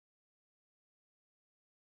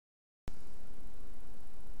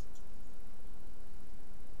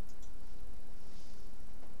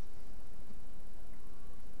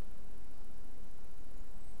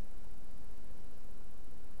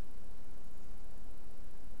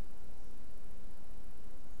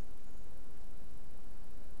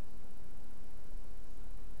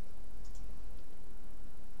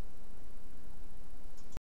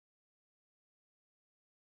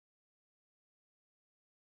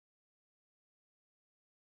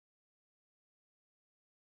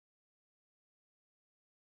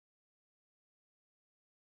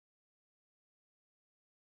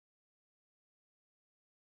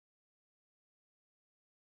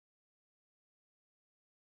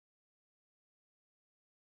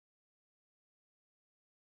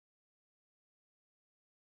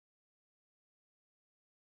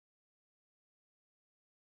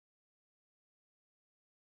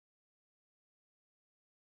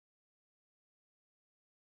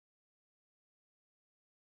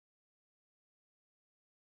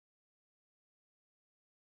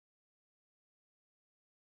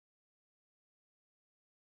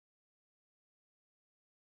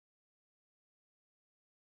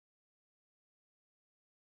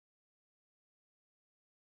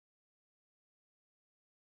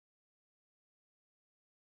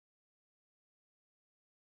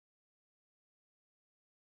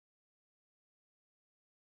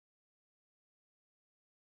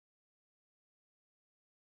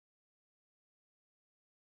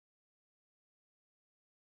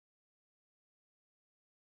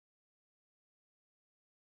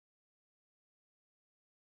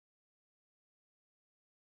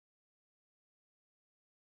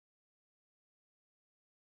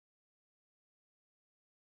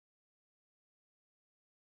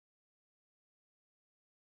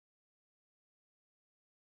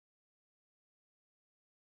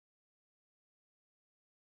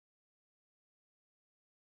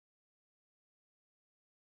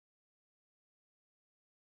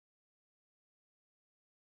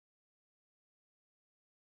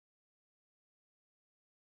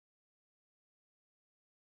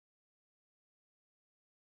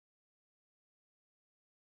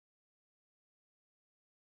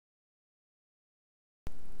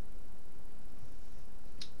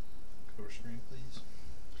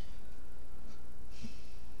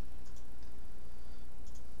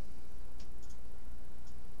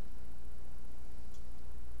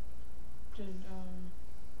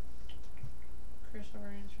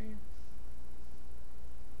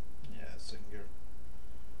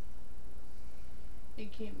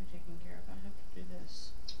can't be taken care of. I have to do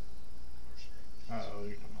this. Oh,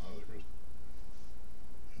 you're talking about other.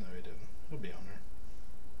 No, he didn't. He'll be on there.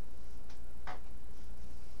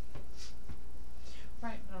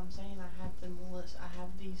 Right, but I'm saying I have them list. I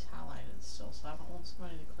have these highlighted still, so I don't want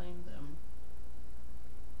somebody to claim them.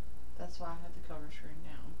 That's why I have the cover screen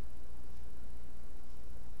down.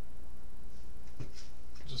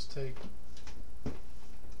 Just leave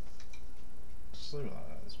it like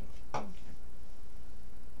that. This one. Okay.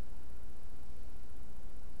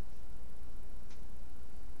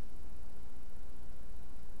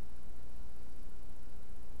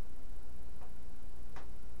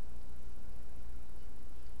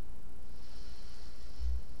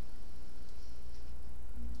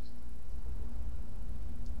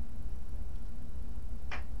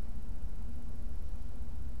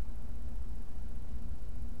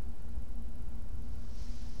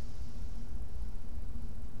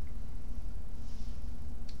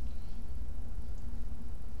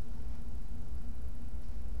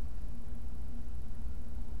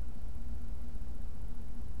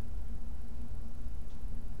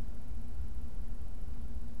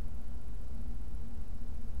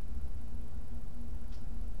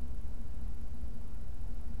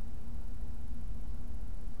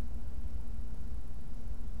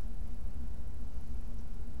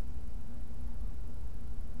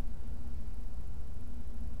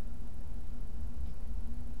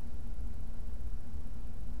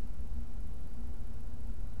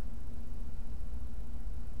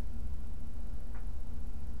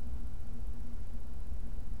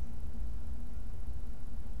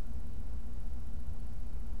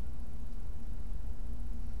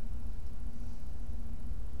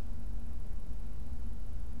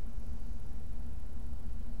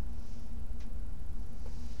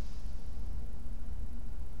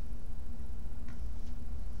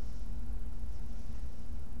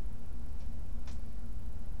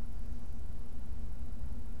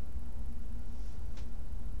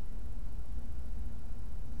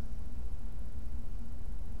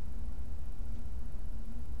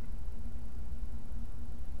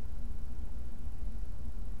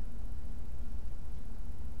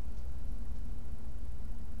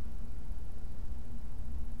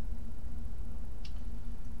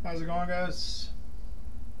 How's it going, guys?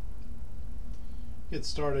 Get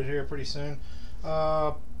started here pretty soon.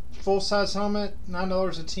 Full size helmet,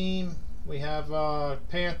 $9 a team. We have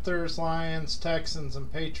Panthers, Lions, Texans,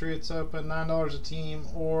 and Patriots open, $9 a team,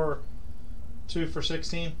 or 2 for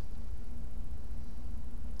 $16.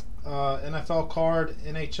 NFL card,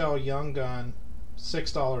 NHL Young Gun,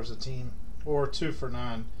 $6 a team, or 2 for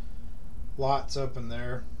 $9. Lots open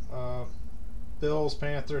there. Bills,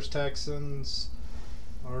 Panthers, Texans,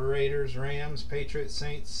 Raiders, Rams, Patriots,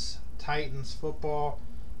 Saints, Titans, football.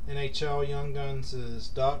 NHL Young Guns is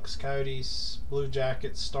Ducks, Coyotes, Blue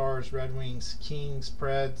Jackets, Stars, Red Wings, Kings,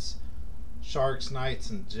 Preds, Sharks,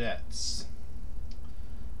 Knights, and Jets.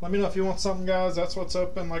 Let me know if you want something, guys. That's what's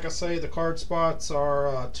open. Like I say, the card spots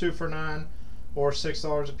are 2 for $9 or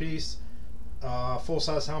 $6 a piece. Full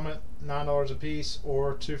size helmet, $9 a piece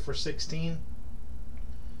or 2 for $16.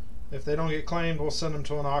 If they don't get claimed, we'll send them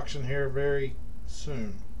to an auction here very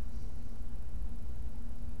soon.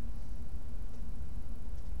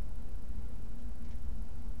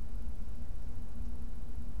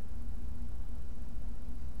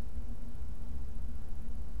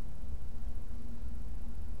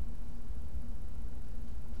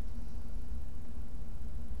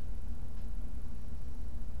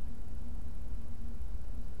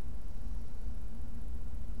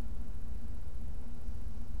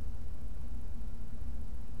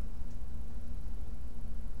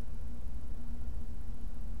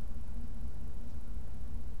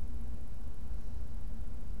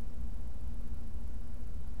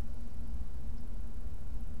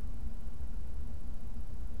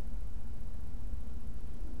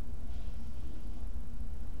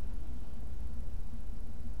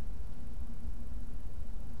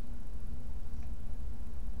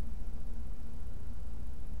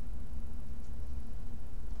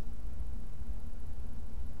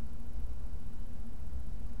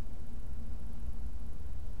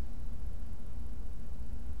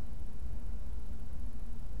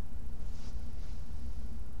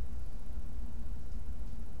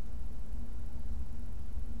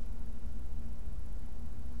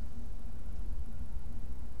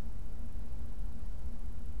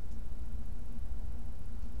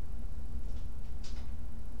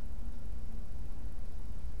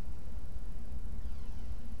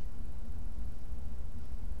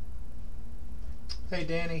 Hey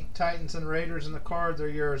Danny, Titans and Raiders in the card, they're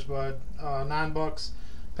yours, bud. $9.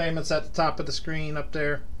 Payments at the top of the screen up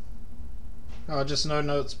there. Just no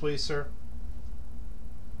notes, please, sir.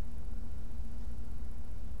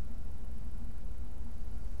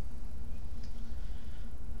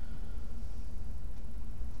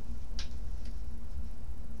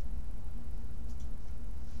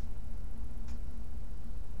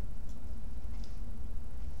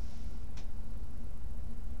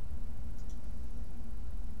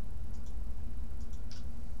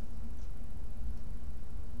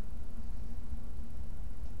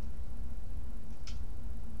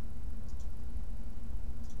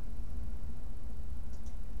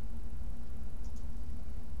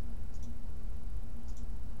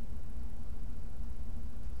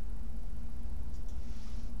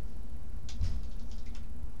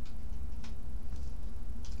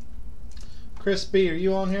 Chris B, are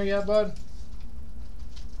you on here yet, bud?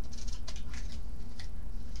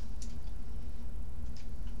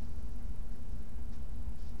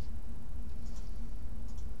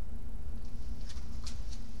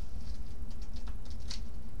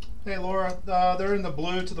 Hey, Laura. They're in the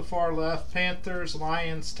blue to the far left. Panthers,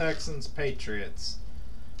 Lions, Texans, Patriots.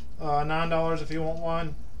 $9 if you want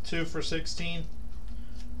one. 2 for $16.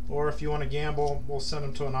 Or if you want to gamble, we'll send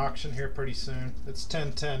them to an auction here pretty soon. It's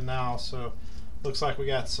 10:10 now, so looks like we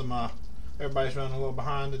got some. Everybody's running a little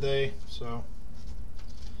behind today, so.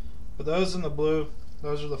 But those in the blue,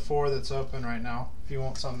 those are the 4 that's open right now. If you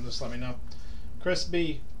want something, just let me know. Chris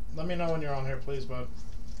B, let me know when you're on here, please, bud.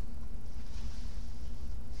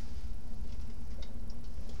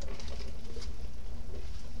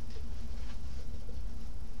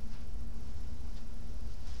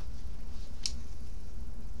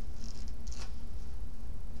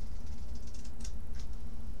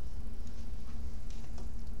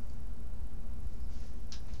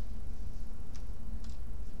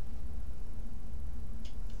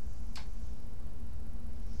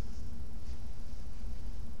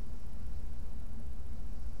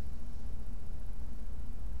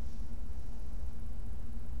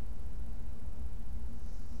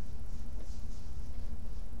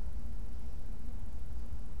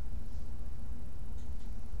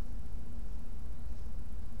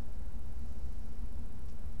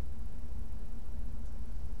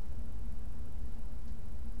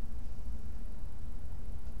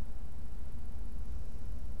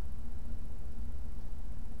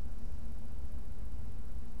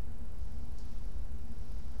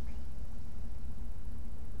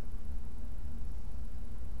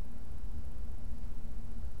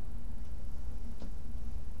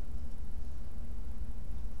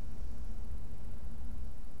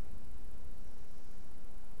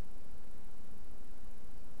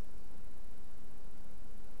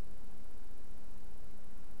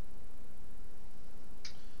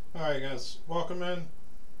 Alright guys, welcome in.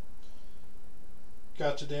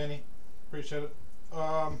 Gotcha, Danny. Appreciate it.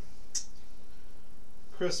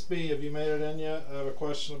 Chris B, have you made it in yet? I have a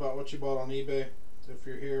question about what you bought on eBay. If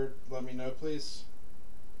you're here, let me know, please.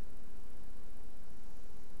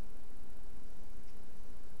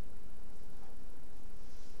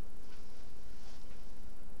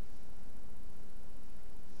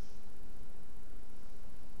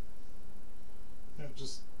 Yeah,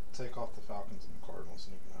 just take off the Falcons and the Cardinals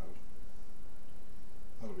and you can have it.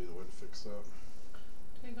 That'll be the way to fix that.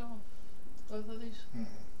 Take off both of these. Mm-hmm.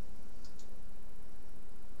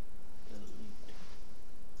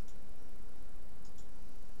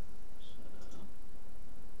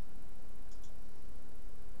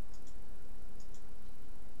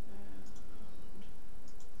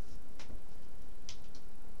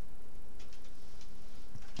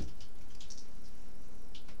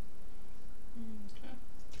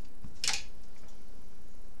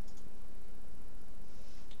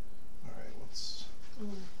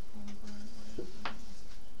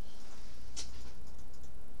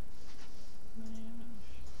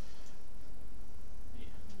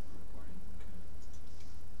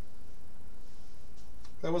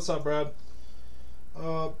 Hey, what's up, Brad?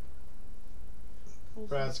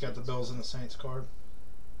 Brad's got the Bills and the Saints card.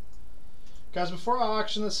 Guys, before I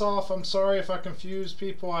auction this off, I'm sorry if I confused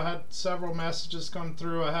people. I had several messages come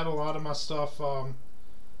through. I had a lot of my stuff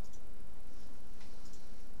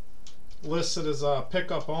listed as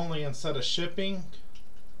pickup only instead of shipping.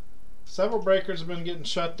 Several breakers have been getting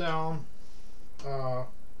shut down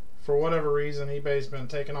for whatever reason. eBay's been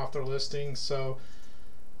taking off their listings, so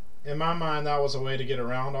in my mind that was a way to get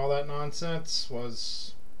around all that nonsense,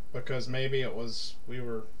 was because maybe it was we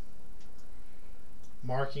were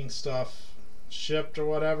marking stuff shipped or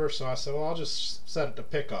whatever. So I said, well, I'll just set it to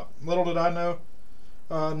pickup. Little did I know,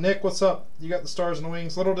 Nick, what's up? You got the stars and the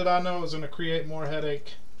wings. Little did I know it was going to create more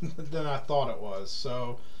headache than I thought it was.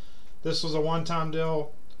 So this was a one-time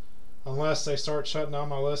deal, unless they start shutting down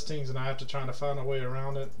my listings and I have to try to find a way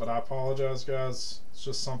around it. But I apologize, guys. It's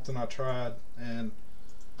just something I tried and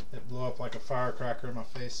it blew up like a firecracker in my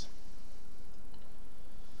face.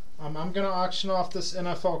 I'm gonna auction off this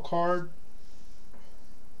NFL card.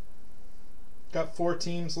 Got 4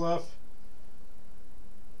 teams left.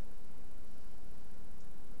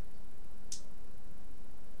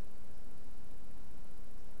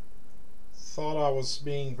 Thought I was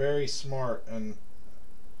being very smart and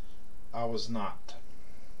I was not.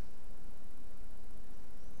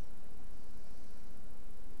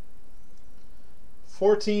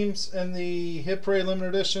 Four teams in the Hit Parade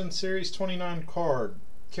Limited Edition Series 29 card.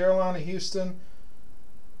 Carolina, Houston,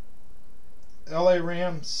 LA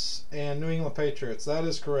Rams, and New England Patriots. That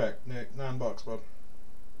is correct, Nick. $9, bud.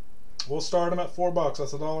 We'll start them at $4.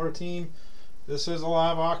 That's $1 a team. This is a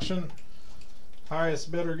live auction. Highest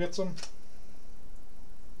bidder gets them.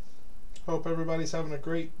 Hope everybody's having a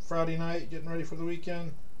great Friday night, getting ready for the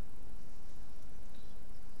weekend.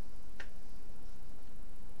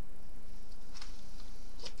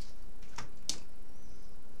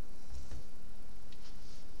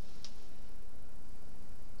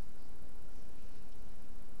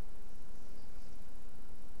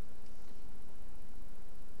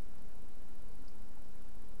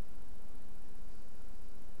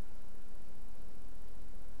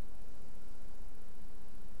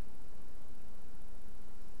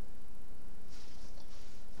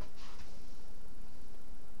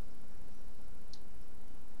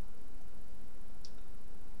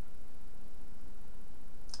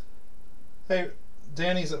 Hey,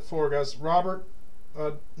 Danny's at 4, guys. Robert,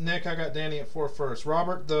 Nick, I got Danny at 4 first.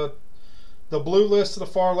 Robert, the blue list to the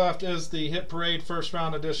far left is the Hit Parade First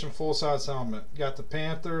Round Edition full-size helmet. Got the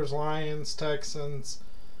Panthers, Lions, Texans,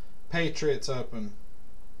 Patriots open.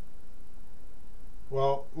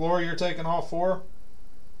 Well, Laura, you're taking all 4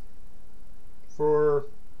 for,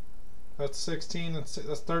 that's 16, that's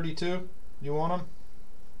 32. You want them?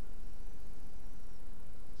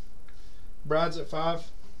 Brad's at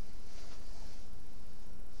 5.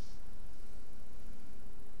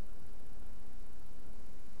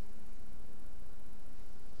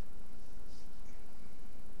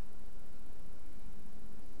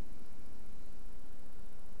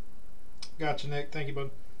 Gotcha, Nick. Thank you, bud.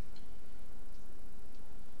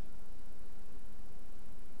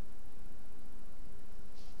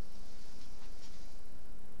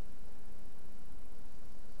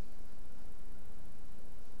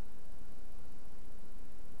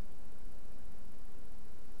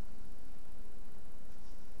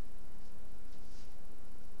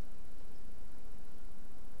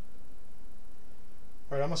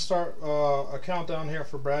 All right, I'm going to start a countdown here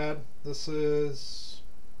for Brad. This is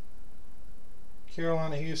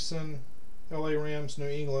Carolina, Houston, LA Rams, New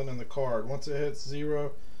England, and the card. Once it hits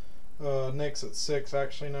 0, Nick's at 6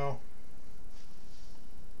 actually now.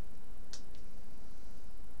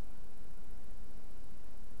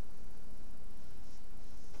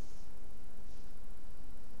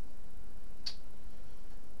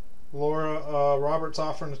 Laura, Robert's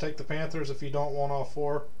offering to take the Panthers. If you don't want all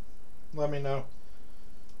 4, let me know.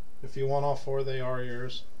 If you want all 4, they are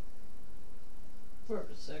yours. We're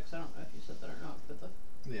up to 6. I don't know if you said that or not for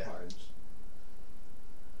the cards.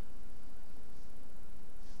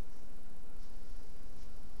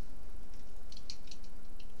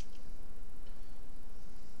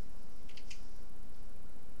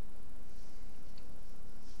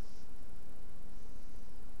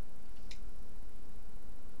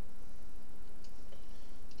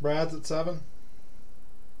 Brad's at 7.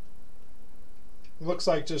 It looks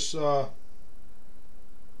like just all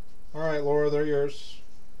right, Laura, they're yours.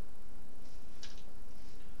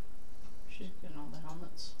 She's getting all the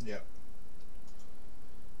helmets. Yep.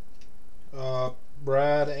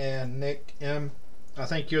 Brad and Nick M. I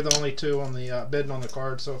think you're the only 2 on the bidding on the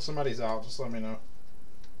card, so if somebody's out, just let me know.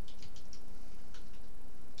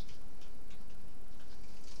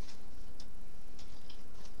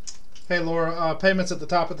 Hey, Laura, payments at the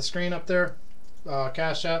top of the screen up there.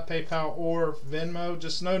 Cash App, PayPal, or Venmo.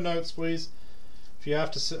 Just no notes, please. If you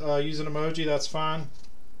have to use an emoji, that's fine.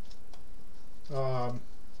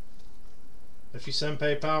 If you send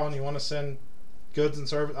PayPal and you want to send goods and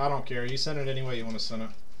service, I don't care. You send it any way you want to send it.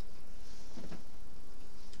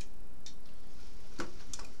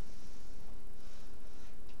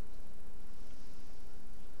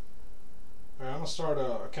 Alright, I'm going to start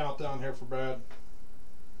a countdown here for Brad.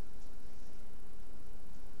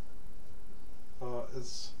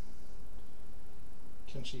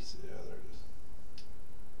 Can she see? Yeah, there it is.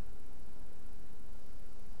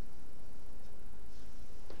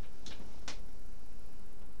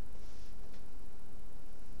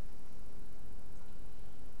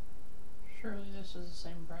 This is the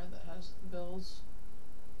same Brad that has the Bills.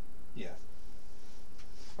 Yeah.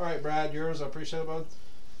 All right, Brad, yours. I appreciate it, bud.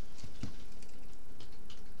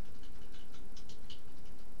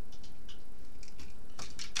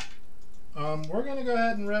 We're gonna go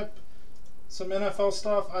ahead and rip some NFL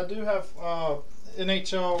stuff. I do have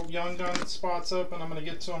NHL Young Gun spots open. I'm gonna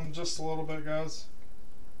get to them just a little bit, guys.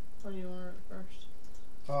 What do you want to rip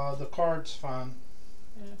first? The card's fine.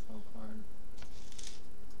 NFL card.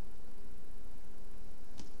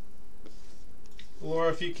 Laura,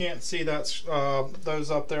 if you can't see that,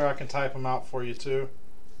 those up there, I can type them out for you too.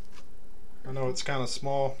 I know it's kind of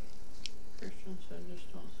small. Christian said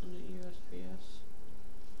just don't send it USPS.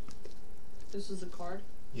 This is the card?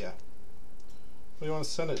 Yeah. We want to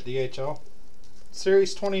send it DHL.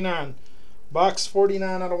 Series 29. Box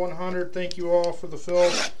 49 out of 100. Thank you all for the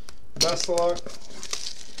fill. Best of luck.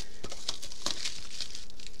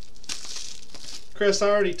 Chris, I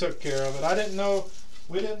already took care of it. I didn't know.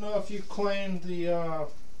 We didn't know if you claimed the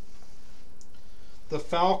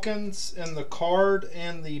Falcons and the card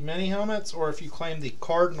and the mini helmets, or if you claimed the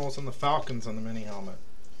Cardinals and the Falcons and the mini helmet.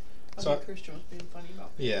 I thought Christian was being funny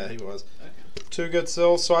about that. Yeah, he was. Okay. 2 good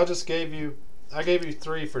sills. So I gave you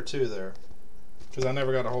 3 for 2 there, because I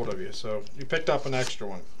never got a hold of you. So you picked up an extra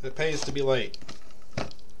one. It pays to be late.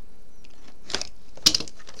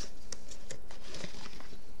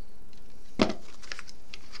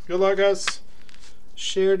 Good luck, guys.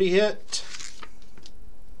 Share the hit.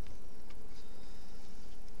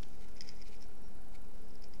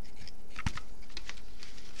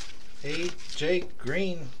 AJ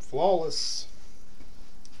Green, flawless.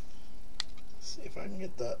 Let's see if I can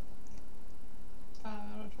get that. 5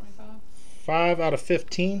 out of 25? 5 out of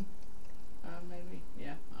 15. Maybe.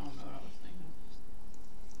 Yeah, I don't know what I was thinking.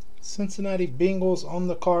 Cincinnati Bengals on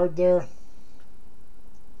the card there.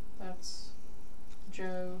 That's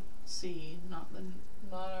Joe C, not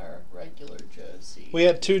our regular Joe C. We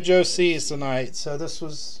had 2 Joe C's tonight, so this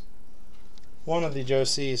was one of the Joe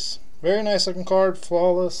C's. Very nice looking card,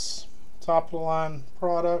 flawless, top of the line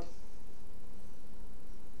product.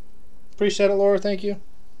 Appreciate it, Laura. Thank you.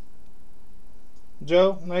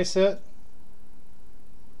 Joe, nice hit.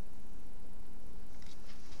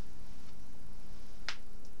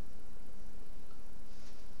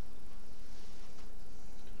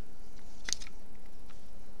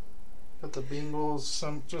 Got the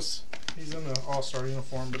Bengals. He's in the All-Star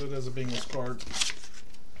uniform, but it is a Bengals card.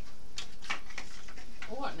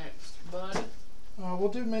 What next, bud? We'll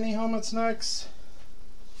do mini helmets next.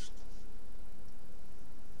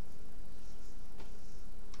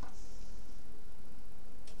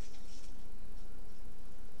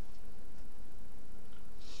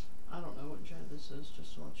 I don't know what Joe this is,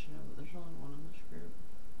 just to let you know, but there's only one in this group.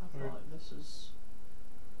 I feel like this is...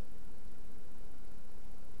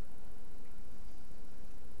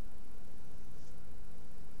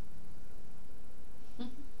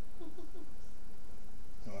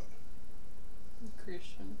 What?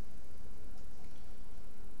 Christian.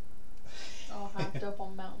 All hyped up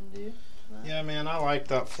on Mountain Dew. Yeah, man, I like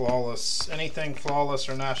that flawless. Anything flawless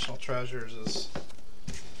or national treasures is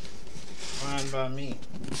fine by me.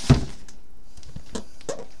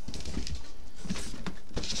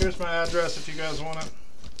 Here's my address if you guys want it.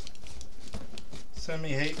 Send me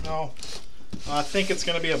hate mail. I think it's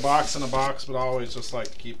going to be a box in a box, but I always just like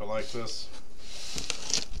to keep it like this.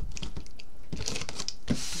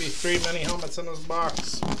 Be 3 mini helmets in this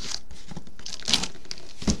box.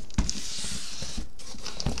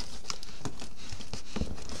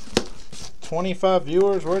 $25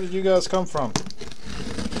 viewers. Where did you guys come from?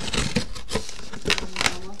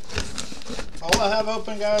 All I have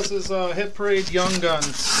open, guys, is Hit Parade Young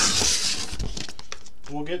Guns.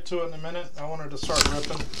 We'll get to it in a minute. I wanted to start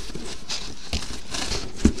ripping.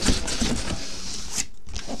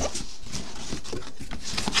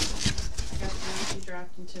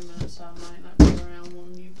 Draft in 2 minutes, so I might not be around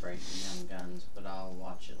when you break the Young Guns, but I'll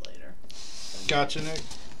watch it later. Gotcha, Nick.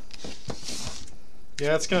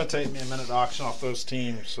 Yeah, it's going to take me a minute to auction off those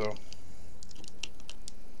teams, so.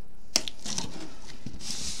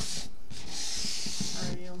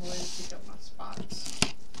 Already on the way to pick up my spots.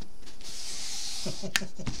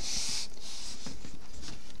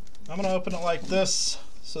 I'm going to open it like this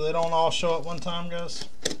so they don't all show at one time, guys.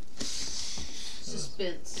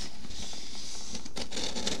 Suspense.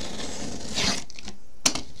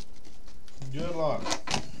 Good luck.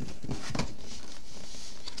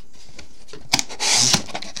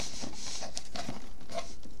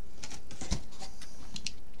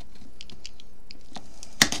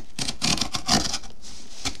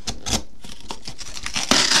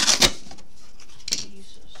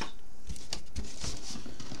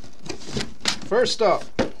 First up,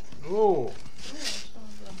 ooh, Some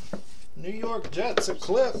of the- New York Jets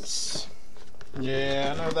Eclipse.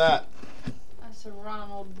 Yeah, I know that. That's a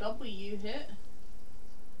Ronald W. hit.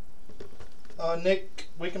 Nick,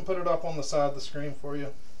 we can put it up on the side of the screen for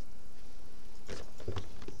you.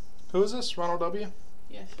 Who is this? Ronald W?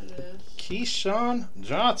 Yes, it is. Keyshawn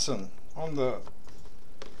Johnson on the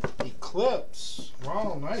Eclipse.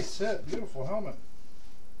 Ronald, nice hit. Beautiful helmet.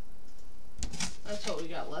 That's what we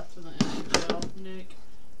got left in the NHL, Nick.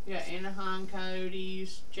 We got Anaheim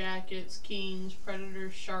Coyotes, Jackets, Kings,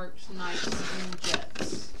 Predators, Sharks, Knights, and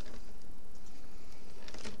Jets.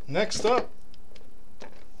 Next up,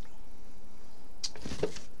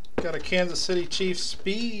 got a Kansas City Chiefs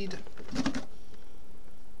Speed.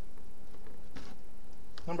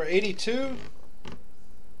 Number 82.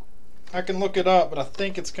 I can look it up, but I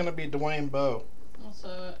think it's going to be Dwayne Bowe.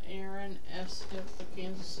 Also, Aaron S. hit for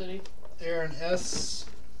Kansas City. Aaron S.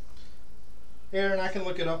 Aaron, I can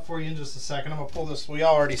look it up for you in just a second. I'm going to pull this. We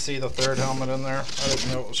already see the third helmet in there. I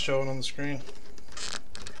didn't know it was showing on the screen.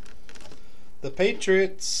 The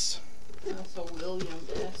Patriots. Also, William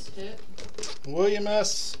S. hit. William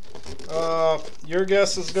S. Your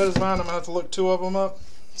guess is as good as mine. I'm going to have to look two of them up.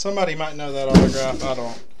 Somebody might know that autograph. I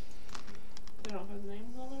don't. They don't have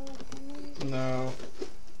names on there? No.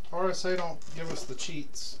 RSA don't give us the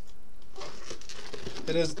cheats.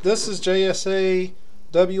 This is JSA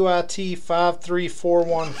WIT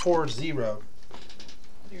 534140. Here,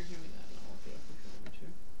 give me that and I'll look it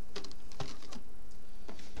up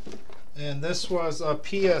for you. And this was a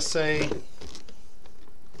PSA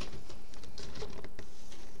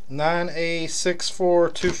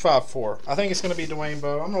 9A64254. I think it's going to be Dwayne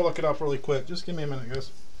Bowe. I'm going to look it up really quick. Just give me a minute,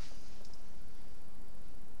 guys.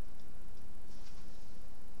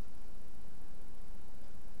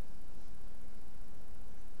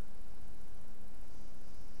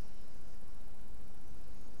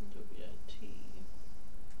 WIT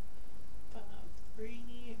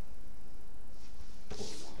 534140.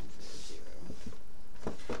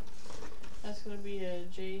 That's going to be a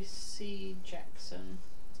J.C. Jackson.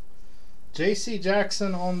 J.C.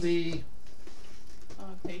 Jackson on the...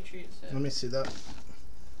 Patriots hit. Let me see that.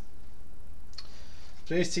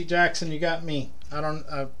 J.C. Jackson, you got me. I don't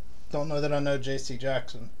know that I know J.C.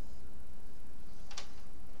 Jackson.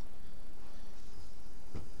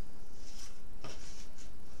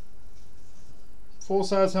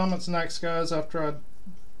 Full-size helmets next, guys, after I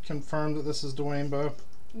confirm that this is Dwayne Bowe.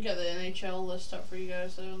 You got the NHL list up for you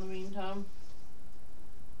guys, though, in the meantime.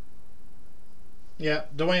 Yeah,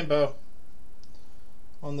 Dwayne Bowe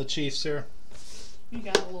on the Chiefs here. You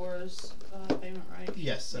got Laura's payment, right?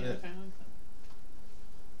 Yes, I Yeah, did. okay.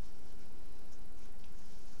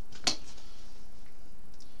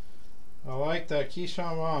 I like that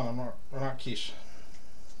Keyshawn Vaughn. Or not Keyshawn.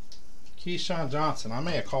 Keyshawn Johnson. I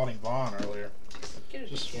may have called him Vaughn earlier. Get it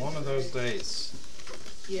Just together, one of those right? days.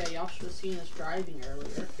 Yeah, y'all should have seen us driving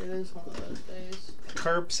earlier. It is one of those days.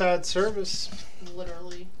 Curbside service.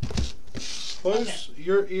 Literally. Close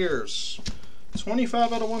your ears.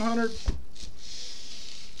 25 out of 100.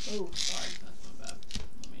 Oh, sorry. That's my bad.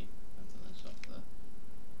 Let me open this up.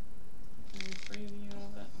 The preview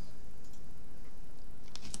of it.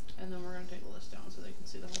 And then we're going to take the list down so they can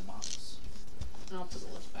see the whole box. And I'll put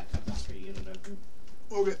the list back up after you get it open.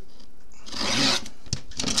 Okay.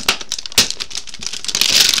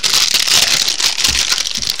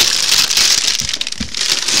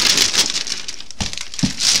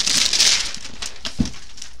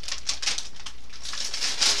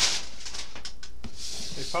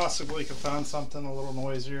 They possibly could find something a little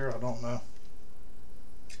noisier. I don't know.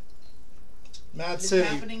 Mad It's City.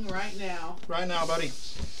 happening right now. Right now, buddy.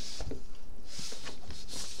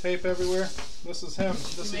 Tape everywhere. This is him.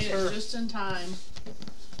 This You is made her. it just in time.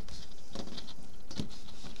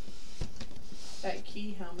 That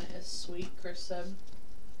key helmet is sweet, Chris said.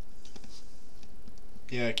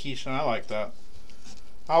 Yeah, Keyshawn. I like that.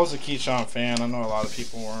 I was a Keyshawn fan. I know a lot of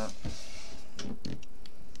people weren't.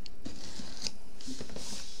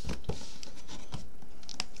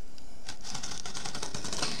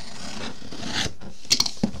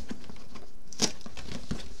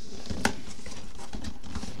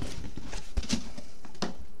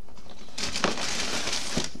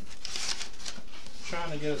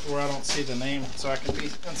 Trying to get it to where I don't see the name so I can be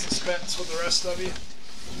in suspense with the rest of you.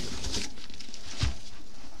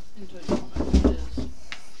 Until you don't know what it is.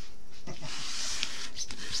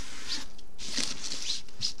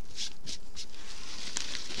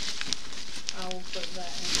 I will put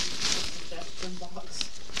that in the suggestion box.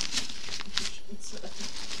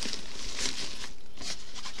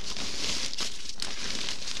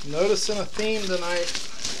 Noticing a theme tonight.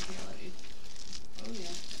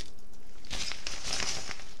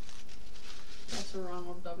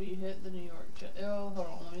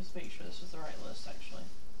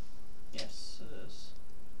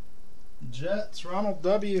 Jets, Ronald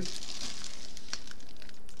W.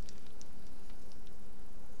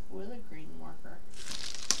 With a green marker.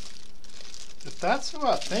 If that's who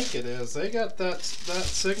I think it is, they got that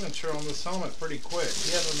signature on this helmet pretty quick.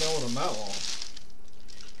 He hasn't been with them that long.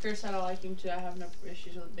 Chris said I like him too. I have no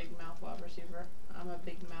issues with a big mouth wide receiver. I'm a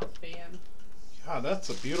big mouth fan. God, that's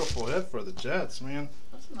a beautiful head for the Jets, man.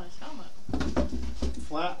 That's a nice helmet.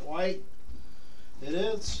 Flat white. It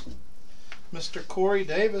is. Mr. Corey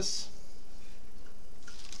Davis.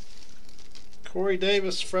 Corey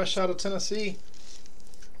Davis, fresh out of Tennessee.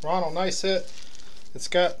 Ronald, nice hit. It's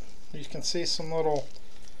got, you can see some little,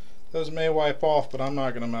 those may wipe off, but I'm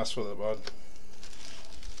not going to mess with it, bud.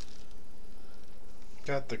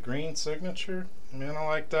 Got the green signature. Man, I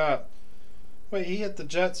like that. Wait, he hit the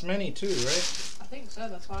Jets mini too, right? I think so.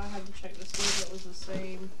 That's why I had to check to see if it was the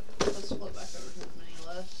same. Let's flip back over to the mini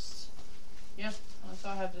list. Yeah, that's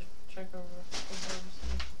why I had to check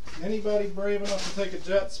over. Anybody brave enough to take a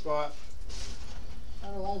Jet spot? I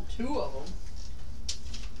own 2 of them.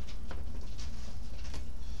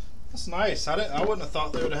 That's nice. I wouldn't have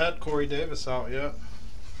thought they would have had Corey Davis out yet.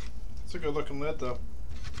 It's a good looking lid though.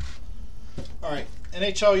 All right,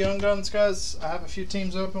 NHL Young Guns, guys. I have a few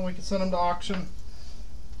teams open. We can send them to auction.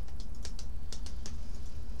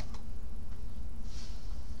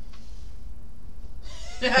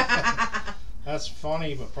 That's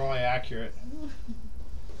funny, but probably accurate.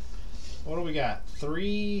 What do we got?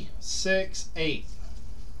 3, 6, 8.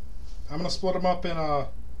 I'm gonna split them up in a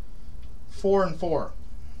 4 and 4.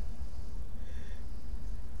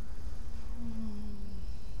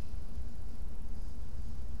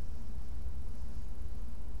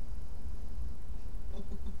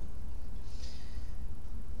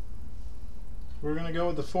 We're gonna go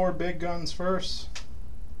with the 4 big guns first.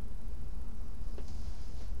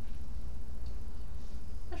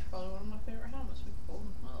 That's probably one of my favorite helmets we've pulled.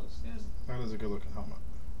 That looks good. That is a good looking helmet.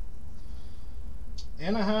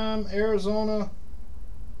 Anaheim, Arizona.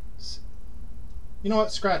 You know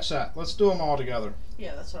what? Scratch that. Let's do them all together.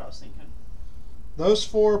 Yeah, that's what I was thinking. Those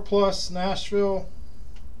 4 plus Nashville,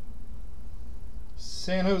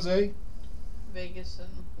 San Jose, Vegas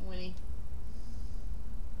and Winnie.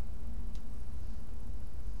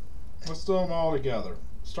 let's do them all together.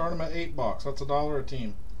 Start them at $8. That's $1 a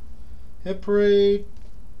team. Hit Parade,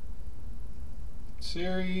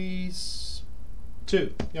 Series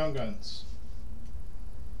 2, Young Guns.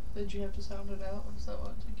 Did you have to sound it out, or is that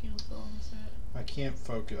what took you so long to say it? I can't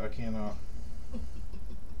focus. I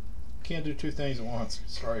can't do 2 things at once.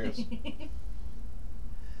 Sorry, guys.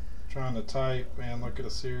 Trying to type and look at a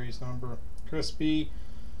series number. Chris B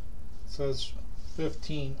says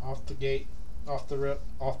 15 off the gate, off the rip,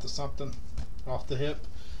 off the something, off the hip,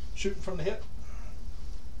 shooting from the hip.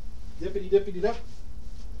 Dippity dippity dip.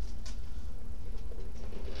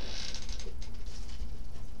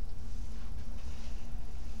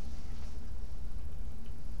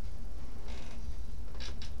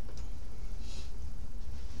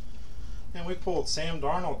 And we pulled Sam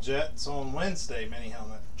Darnold Jets on Wednesday mini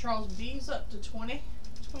helmet. Charles B's up to 20.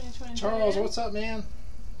 20. Charles, what's up, man?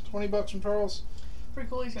 $20 from Charles. Pretty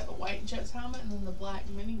cool. He's got the white Jets helmet and then the black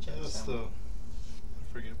mini Jets That's helmet.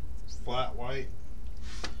 I forget, flat white.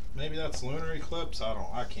 Maybe that's Lunar Eclipse.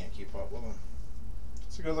 I can't keep up with them.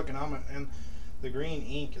 It's a good looking helmet, and the green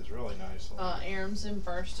ink is really nice. Aram's in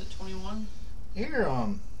first at 21. Here,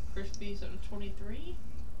 Chris B's at 23.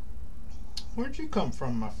 where'd you come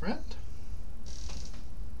from, my friend?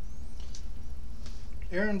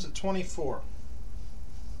 Aaron's at 24.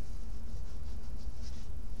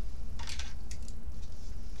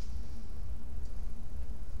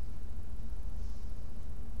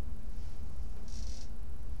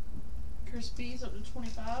 Chris B's up to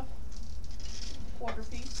 25. Quarter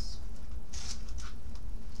piece.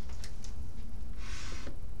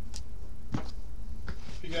 If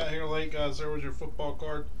you got here late, guys, there was your football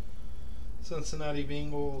card. Cincinnati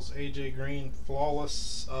Bengals, AJ Green,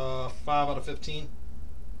 flawless, 5 out of 15.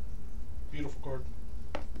 Beautiful card.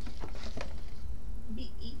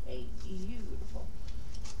 BEA, beautiful.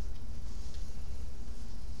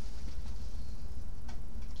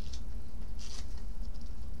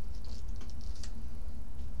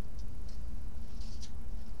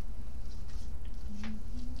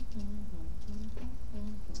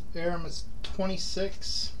 Aram is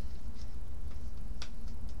 26.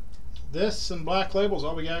 This and Black Label's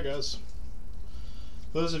all we got, guys.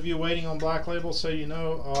 Those of you waiting on Black Label, so you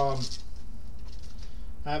know,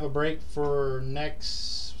 I have a break for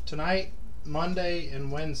tonight, Monday,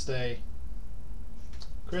 and Wednesday.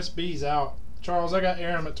 Chris B's out. Charles, I got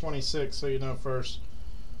Aram at 26, so you know first.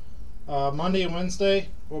 Monday and Wednesday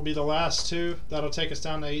will be the last two. That'll take us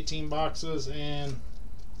down to 18 boxes and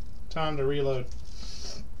time to reload.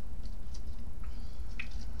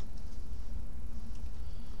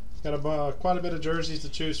 Got quite a bit of jerseys to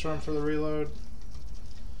choose from for the reload.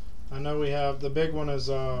 I know we have, the big one is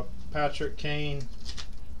Patrick Kane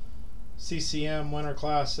CCM Winter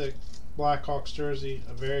Classic Blackhawks jersey.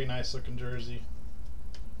 A very nice looking jersey.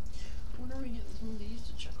 When are we getting some of these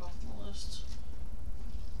to check off the list?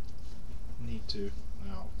 Need to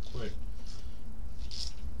now, quick.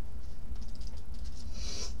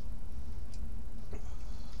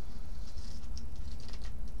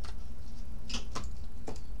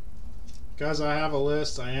 Guys, I have a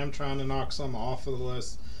list. I am trying to knock some off of the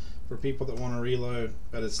list for people that want to reload,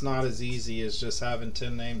 but it's not as easy as just having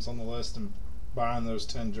 10 names on the list and buying those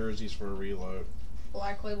 10 jerseys for a reload.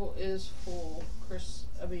 Black Label is full, Chris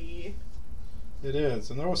Abby. It is,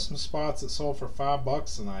 and there was some spots that sold for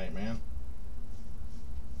 $5 tonight, man.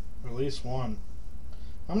 Or at least one.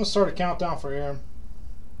 I'm gonna start a countdown for Aaron.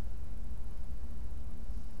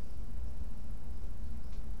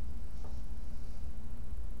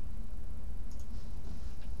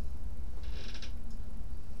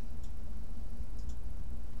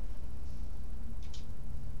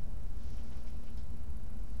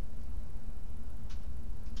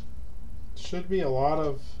 Should be a lot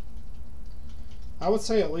of, I would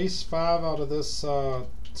say at least 5 out of this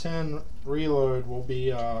 10 reload will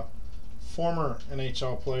be former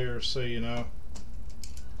NHL players, so you know.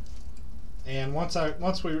 And once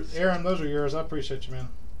we, Aaron, those are yours. I appreciate you, man.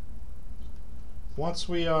 Once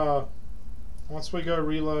we go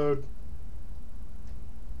reload,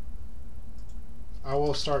 I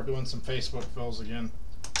will start doing some Facebook fills again.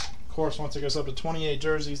 Of course, once it goes up to 28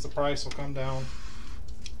 jerseys, the price will come down.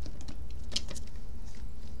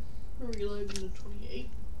 Reloading to 28.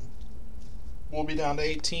 We'll be down to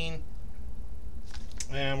 18,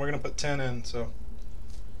 and we're gonna put 10 in. So,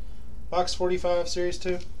 box 45, series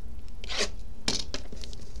 2.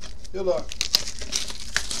 Good luck.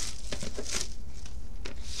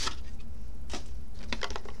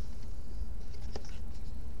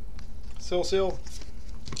 Seal.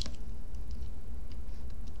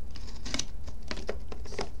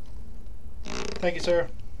 Thank you, sir.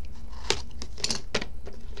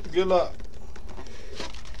 Good luck.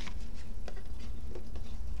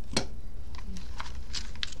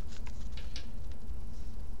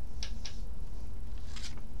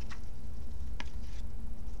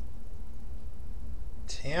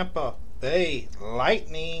 Tampa Bay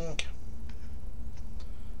Lightning.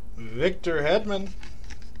 Victor Hedman.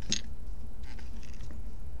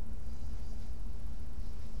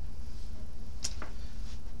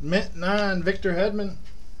 Mint 9, Victor Hedman.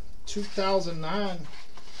 2009.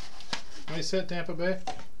 Nice hit, Tampa Bay.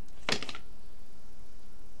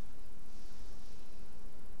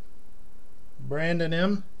 Brandon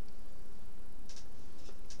M.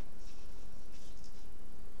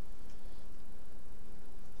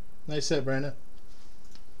 Nice hit, Brandon.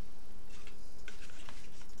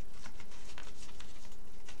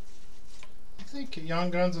 I think Young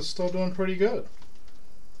Guns is still doing pretty good.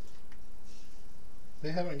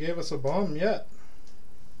 They haven't gave us a bum yet.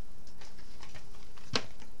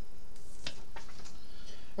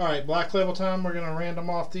 Alright, Black Label time. We're going to random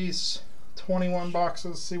off these 21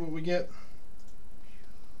 boxes, see what we get.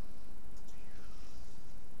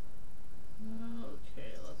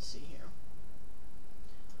 Okay, let's see here.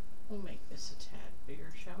 We'll make this a tad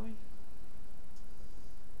bigger, shall we?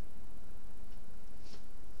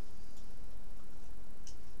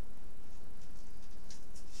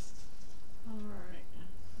 Alright.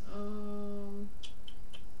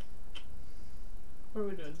 What are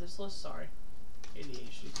we doing? This list? Sorry.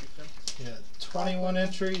 ADHD picked up. Yeah, 21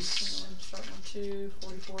 entries. Starting with 2,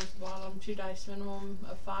 44 at the bottom, 2 dice minimum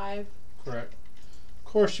of 5. Correct. Of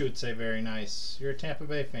course you would say very nice. You're a Tampa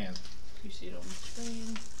Bay fan. You see it on the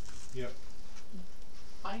screen. Yep.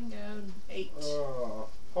 Fine go. 8.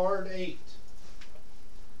 Hard 8.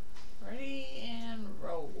 Ready and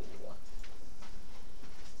roll.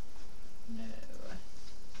 No.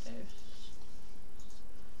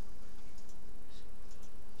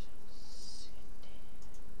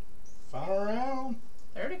 Final round.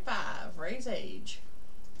 35. Raise age.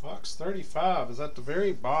 Box 35 is at the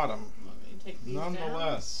very bottom. Let me take these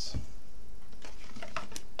Nonetheless.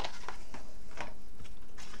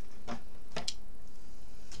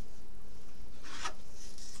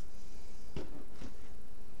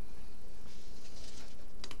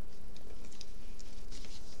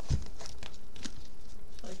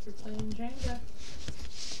 Like you're playing Jenga.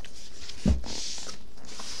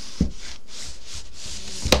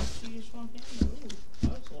 You just walk in. Ooh,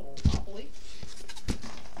 that was a little wobble.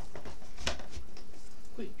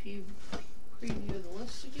 preview the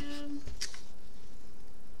list again.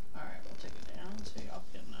 Alright, we'll take it down so y'all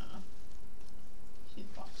can see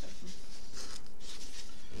the box open.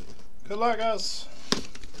 Good luck, guys.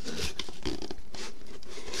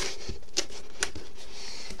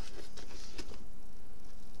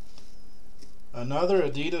 Another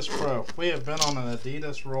Adidas Pro. We have been on an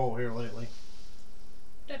Adidas roll here lately.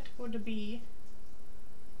 That would be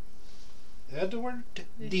Edward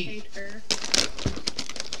the D. hater.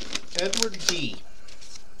 Edward D.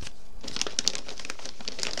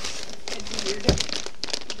 Edward.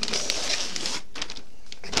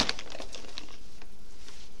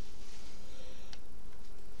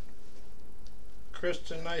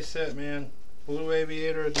 Christian, nice hit, man. Blue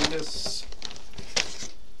Aviator Adidas.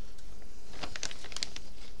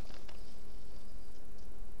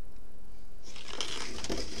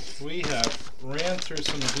 We have ran through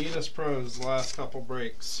some Adidas Pros the last couple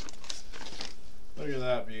breaks. Look at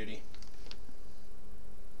that beauty.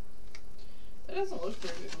 That doesn't look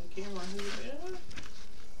very good on camera. Yeah,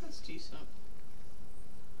 that's decent.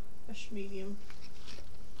 Fish medium.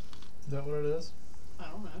 Is that what it is? I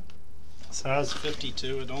don't know. Size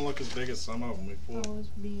 52. It don't look as big as some of them we pulled. I was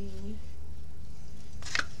being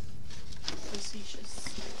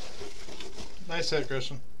facetious. Nice hit,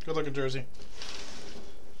 Christian. Good looking jersey.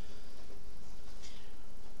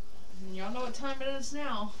 Y'all know what time it is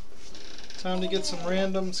now. Time to get some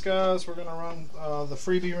randoms, guys. We're gonna run the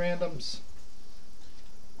freebie randoms.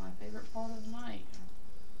 My favorite part of the night.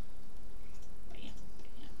 Bam,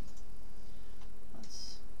 bam.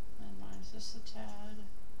 Let's minimize this a tad.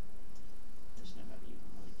 There's nobody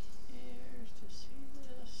even really cares to see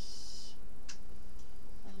this.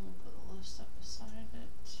 And we'll put the list up beside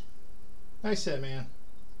it. Nice hit, man.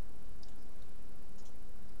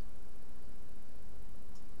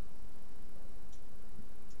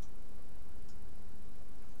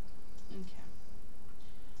 Okay.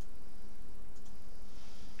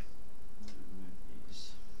 Remove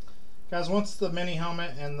these. Guys, once the mini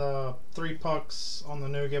helmet and the 3 pucks on the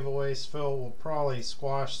new giveaways fill, we'll probably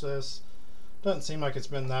squash this. Doesn't seem like it's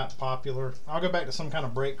been that popular. I'll go back to some kind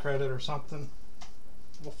of break credit or something.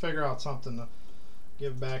 We'll figure out something to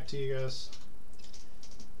give back to you guys.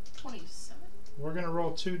 27. We're going to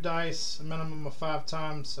roll 2 dice, a minimum of 5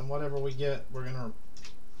 times, and whatever we get, we're going to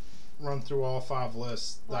run through all 5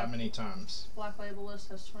 lists that many times. Black Label list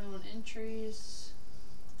has 21 entries.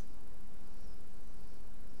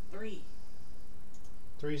 3.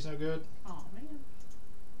 3's no good? Oh man.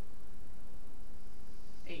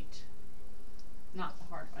 8. Not the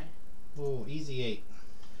hard way. Ooh, easy 8.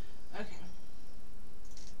 Okay.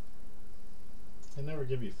 They never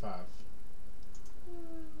give you 5.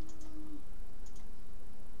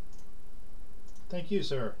 Thank you,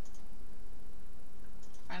 sir.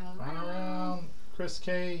 Final Final round. Chris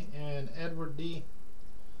K and Edward D.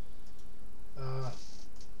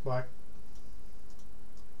 Black.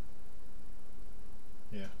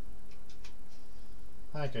 Yeah.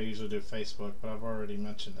 I think I usually do Facebook, but I've already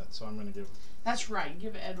mentioned it, so I'm going to give That's right.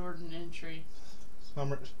 Give Edward an entry.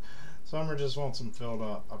 Summer just wants them filled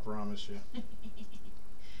up, I promise you.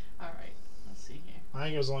 Alright. Let's see here. I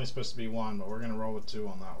think it was only supposed to be 1, but we're going to roll with 2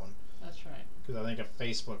 on that one. That's right. Because I think if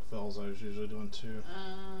Facebook fills, I was usually doing 2.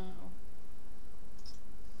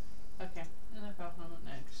 Okay. NFL helmet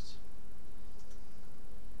next.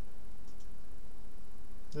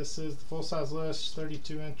 This is the full-size list,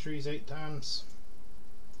 32 entries, 8 times.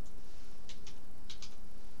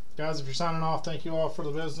 Guys, if you're signing off, thank you all for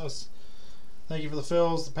the business. Thank you for the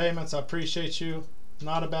fills, the payments. I appreciate you.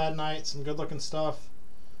 Not a bad night. Some good-looking stuff.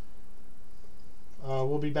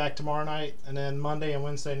 We'll be back tomorrow night, and then Monday and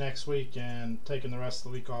Wednesday next week, and taking the rest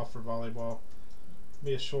of the week off for volleyball.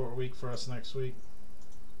 Be a short week for us next week.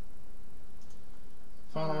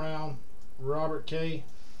 Final round, Robert K.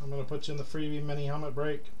 I'm going to put you in the freebie mini helmet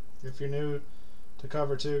break. If you're new to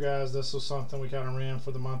cover 2, guys, this was something we kind of ran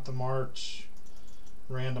for the month of March.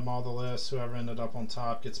 Random all the lists. Whoever ended up on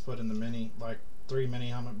top gets put in the mini, like 3 mini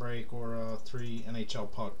helmet break or 3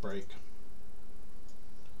 NHL puck break.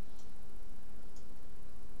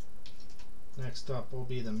 Next up will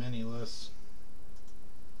be the mini list.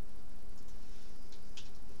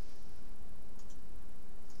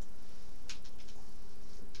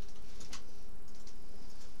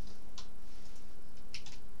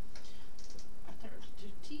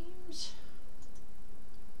 Teams.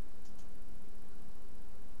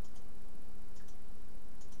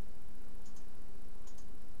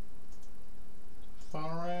 Final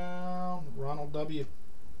round, Ronald W.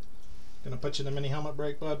 Gonna put you in the mini helmet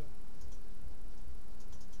break, bud.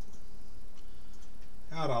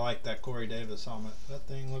 God, I like that Corey Davis helmet. That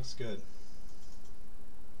thing looks good.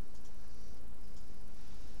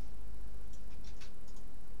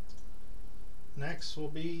 next will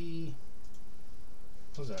be,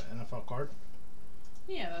 what was that, NFL card?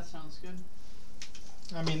 Yeah, that sounds good.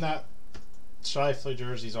 I mean, that Shifley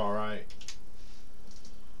jersey's alright.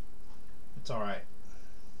 It's alright.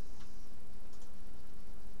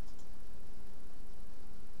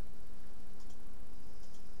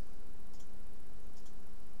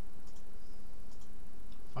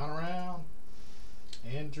 Final round.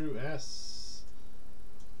 Andrew S.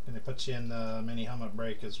 Gonna put you in the mini helmet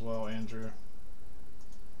break as well, Andrew.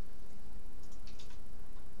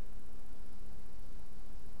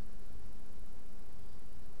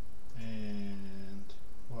 And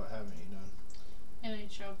what haven't you done?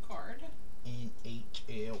 NHL card.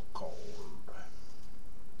 NHL card.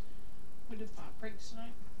 We did 5 breaks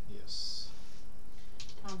tonight. Yes.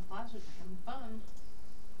 Time flies, we're having fun.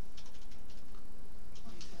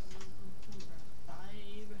 27, 5.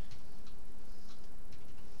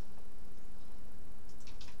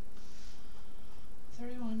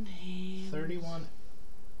 31 names. 31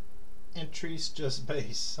 entries, just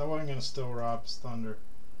base. I wasn't gonna steal Rob's thunder.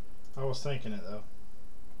 I was thinking it though.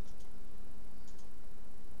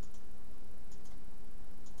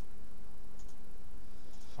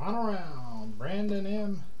 Final round. Brandon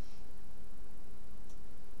M.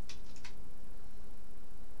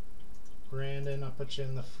 Brandon, I'll put you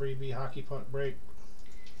in the freebie hockey puck break.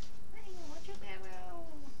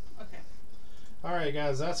 Okay. Alright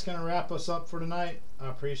guys, that's going to wrap us up for tonight. I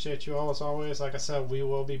appreciate you all as always. Like I said, we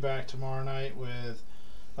will be back tomorrow night with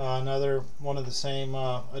another one of the same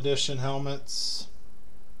edition helmets.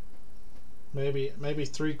 Maybe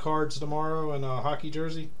 3 cards tomorrow and a hockey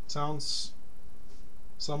jersey. Sounds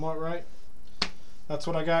somewhat right. That's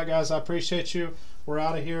what I got, guys. I appreciate you. We're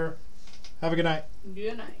out of here. Have a good night.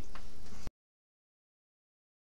 Good night.